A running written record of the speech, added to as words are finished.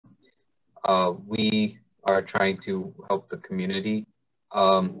we are trying to help the community,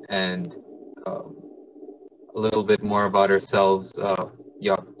 and a little bit more about ourselves.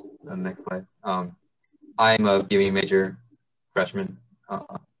 Yeah, next slide. I'm a BME major, freshman.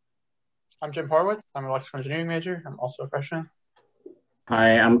 I'm Jim Horowitz. I'm an electrical engineering major. I'm also a freshman.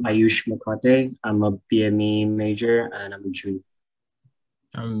 Hi, I'm Aayush Mokate. I'm a BME major and I'm a junior.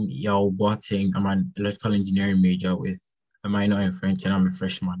 I'm Boateng. I'm an electrical engineering major with a minor in French, and I'm a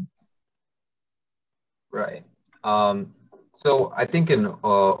freshman. Right. So I think an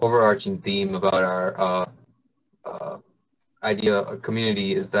overarching theme about our idea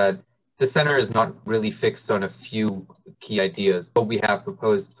community is that the center is not really fixed on a few key ideas, but we have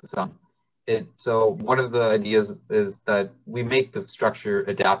proposed some. So one of the ideas is that we make the structure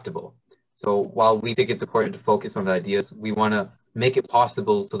adaptable. So while we think it's important to focus on the ideas, we want to make it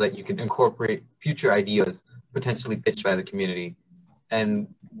possible so that you can incorporate future ideas potentially pitched by the community. And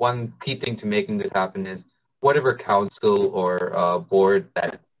one key thing to making this happen is whatever council or board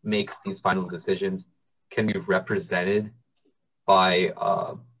that makes these final decisions can be represented by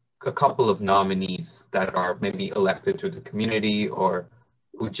a couple of nominees that are maybe elected to the community or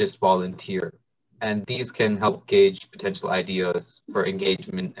who just volunteer. And these can help gauge potential ideas for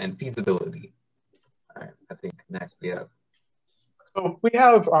engagement and feasibility. All right, I think next we have. So we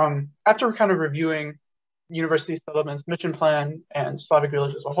have, after kind of reviewing university settlements, mission plan, and Slavic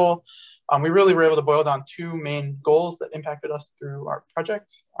Village as a whole, we really were able to boil down two main goals that impacted us through our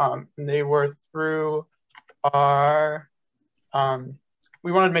project. And they were through our,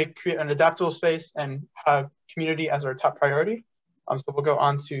 we wanted to create an adaptable space and have community as our top priority. So we'll go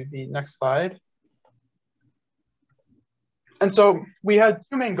on to the next slide. And so we had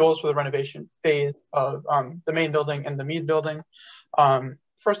two main goals for the renovation phase of the main building and the Mead building.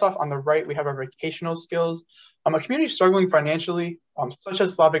 First off, on the right, we have our vocational skills. A community struggling financially, such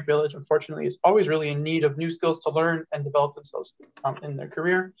as Slavic Village, unfortunately, is always really in need of new skills to learn and develop themselves in their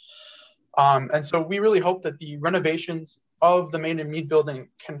career. And so we really hope that the renovations of the main and Mead building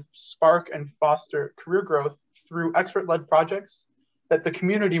can spark and foster career growth through expert-led projects that the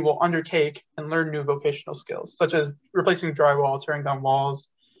community will undertake and learn new vocational skills, such as replacing drywall, tearing down walls,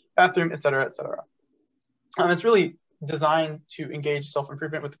 bathroom, et cetera, et cetera. It's really designed to engage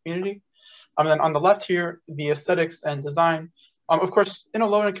self-improvement with the community. And then on the left here, the aesthetics and design. Of course, in a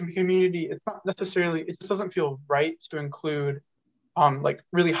low-income community, it's not necessarily, it just doesn't feel right to include like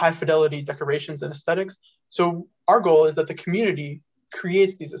really high fidelity decorations and aesthetics. So our goal is that the community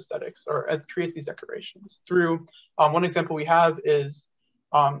creates these aesthetics or creates these decorations through, one example we have is,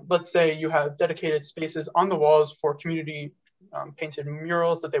 let's say you have dedicated spaces on the walls for community painted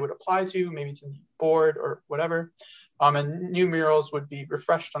murals that they would apply to, maybe to the board or whatever. And new murals would be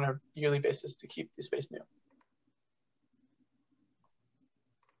refreshed on a yearly basis to keep the space new.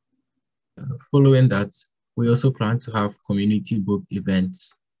 Following that, we also plan to have community book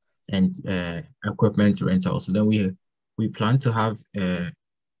events and equipment rental. So then we plan to have,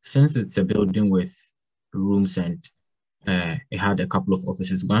 since it's a building with rooms and it had a couple of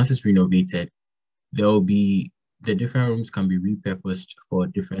offices, once it's renovated, there will be, the different rooms can be repurposed for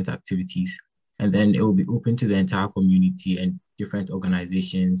different activities. And then it will be open to the entire community and different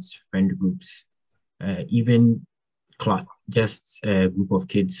organizations, friend groups, even just a group of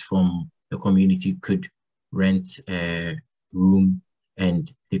kids from the community could rent a room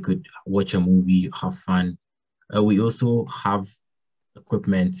and they could watch a movie, have fun. We also have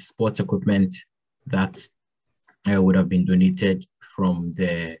equipment, sports equipment that would have been donated from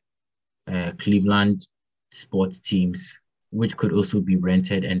the Cleveland sports teams, which could also be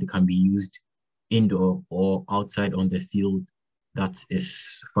rented and can be used indoor or outside on the field that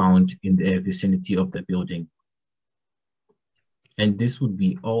is found in the vicinity of the building. And this would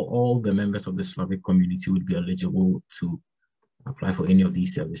be all the members of the Slavic community would be eligible to apply for any of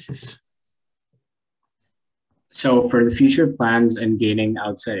these services. So for the future plans and gaining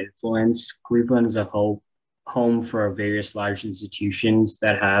outside influence, Cleveland is a home for various large institutions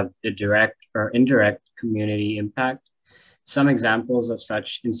that have a direct or indirect community impact. Some examples of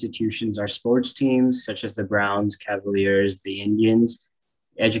such institutions are sports teams, such as the Browns, Cavaliers, the Indians,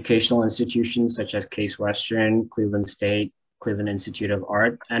 educational institutions such as Case Western, Cleveland State, Cleveland Institute of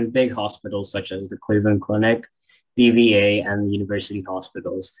Art, and big hospitals such as the Cleveland Clinic, the VA, and the university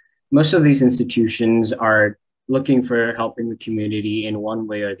hospitals. Most of these institutions are looking for helping the community in one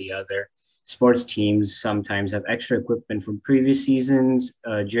way or the other. Sports teams sometimes have extra equipment from previous seasons,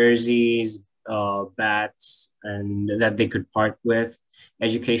 jerseys, bats, and that they could part with.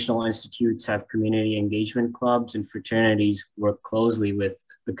 Educational institutes have community engagement clubs and fraternities work closely with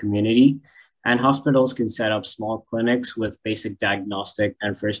the community. And hospitals can set up small clinics with basic diagnostic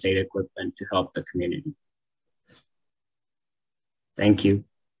and first aid equipment to help the community. Thank you.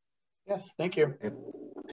 Yes, thank you.